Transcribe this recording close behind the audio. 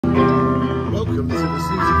welcome to the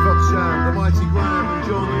Snooty Fox Jam, the mighty Graham and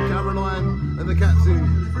John and Caroline and the Captain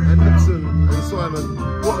and Nixon and Simon.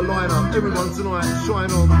 What a lineup. Everyone tonight,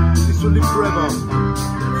 shine on. This will live forever.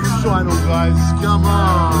 Shine on, guys. Come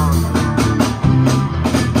on.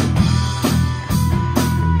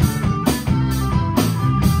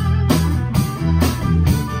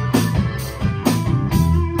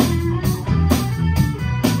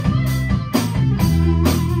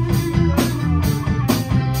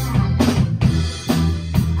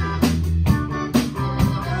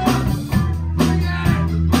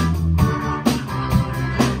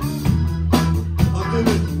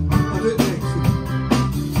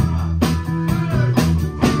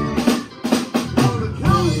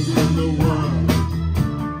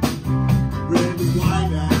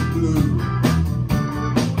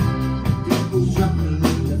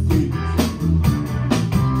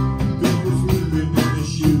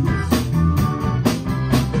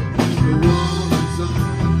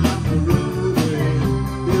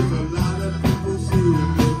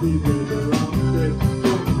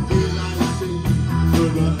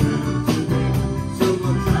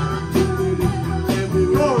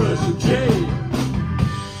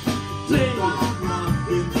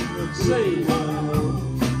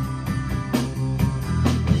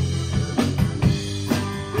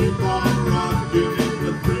 Keep on rocking in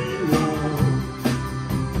the free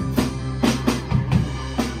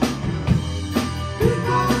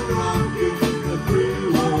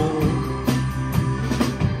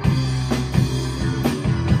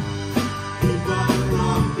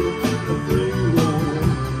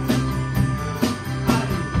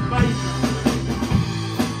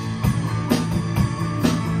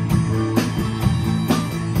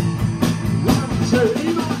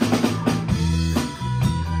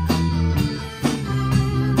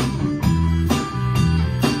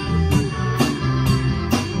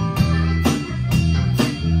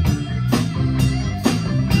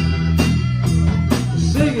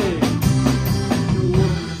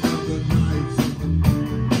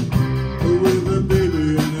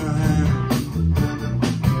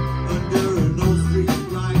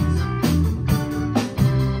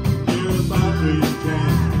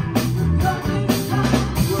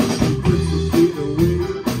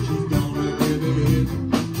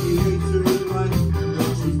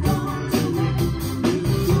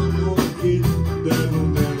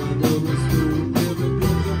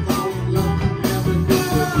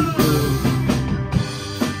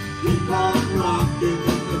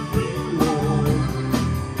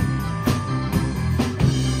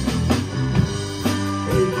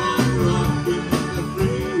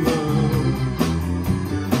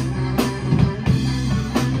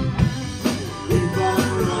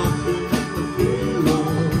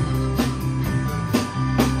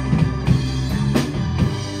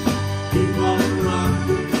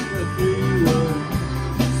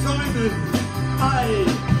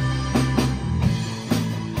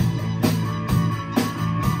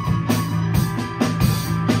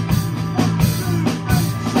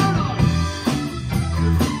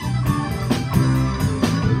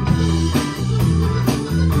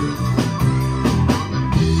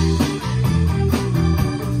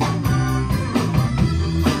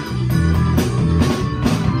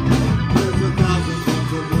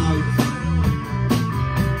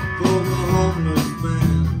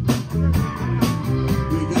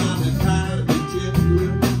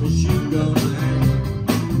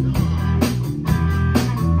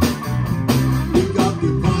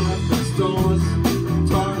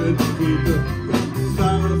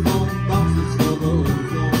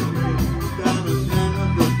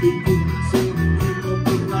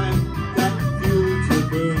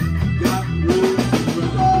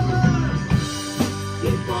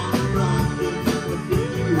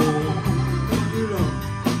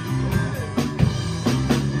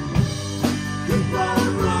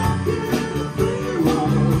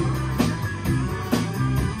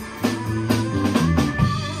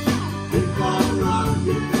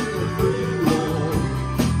world.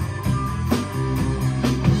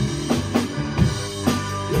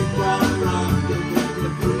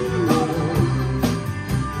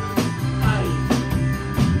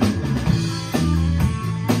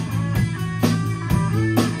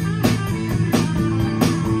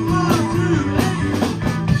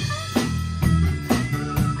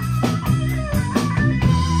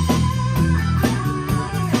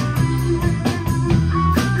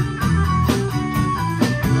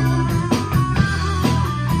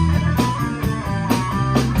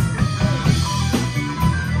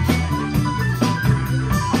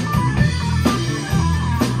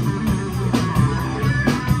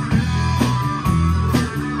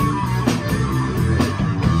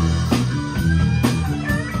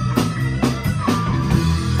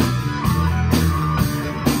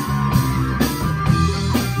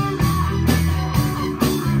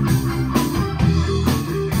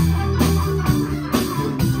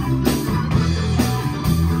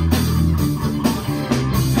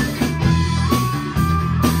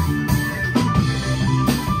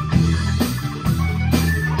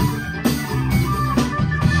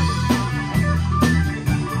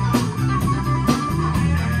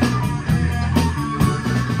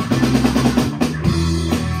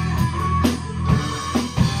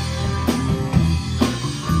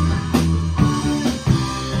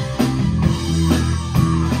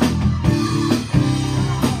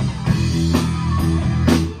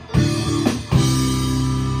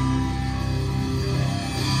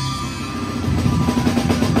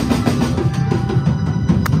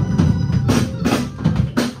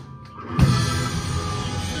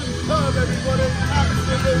 superb, everybody.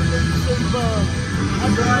 Absolutely superb.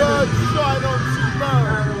 And the words shine on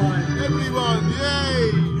superb. Everyone, yay!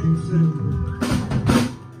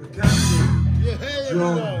 The captain. Yay,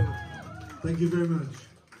 everyone. Thank you very much.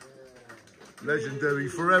 Legendary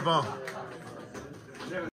forever.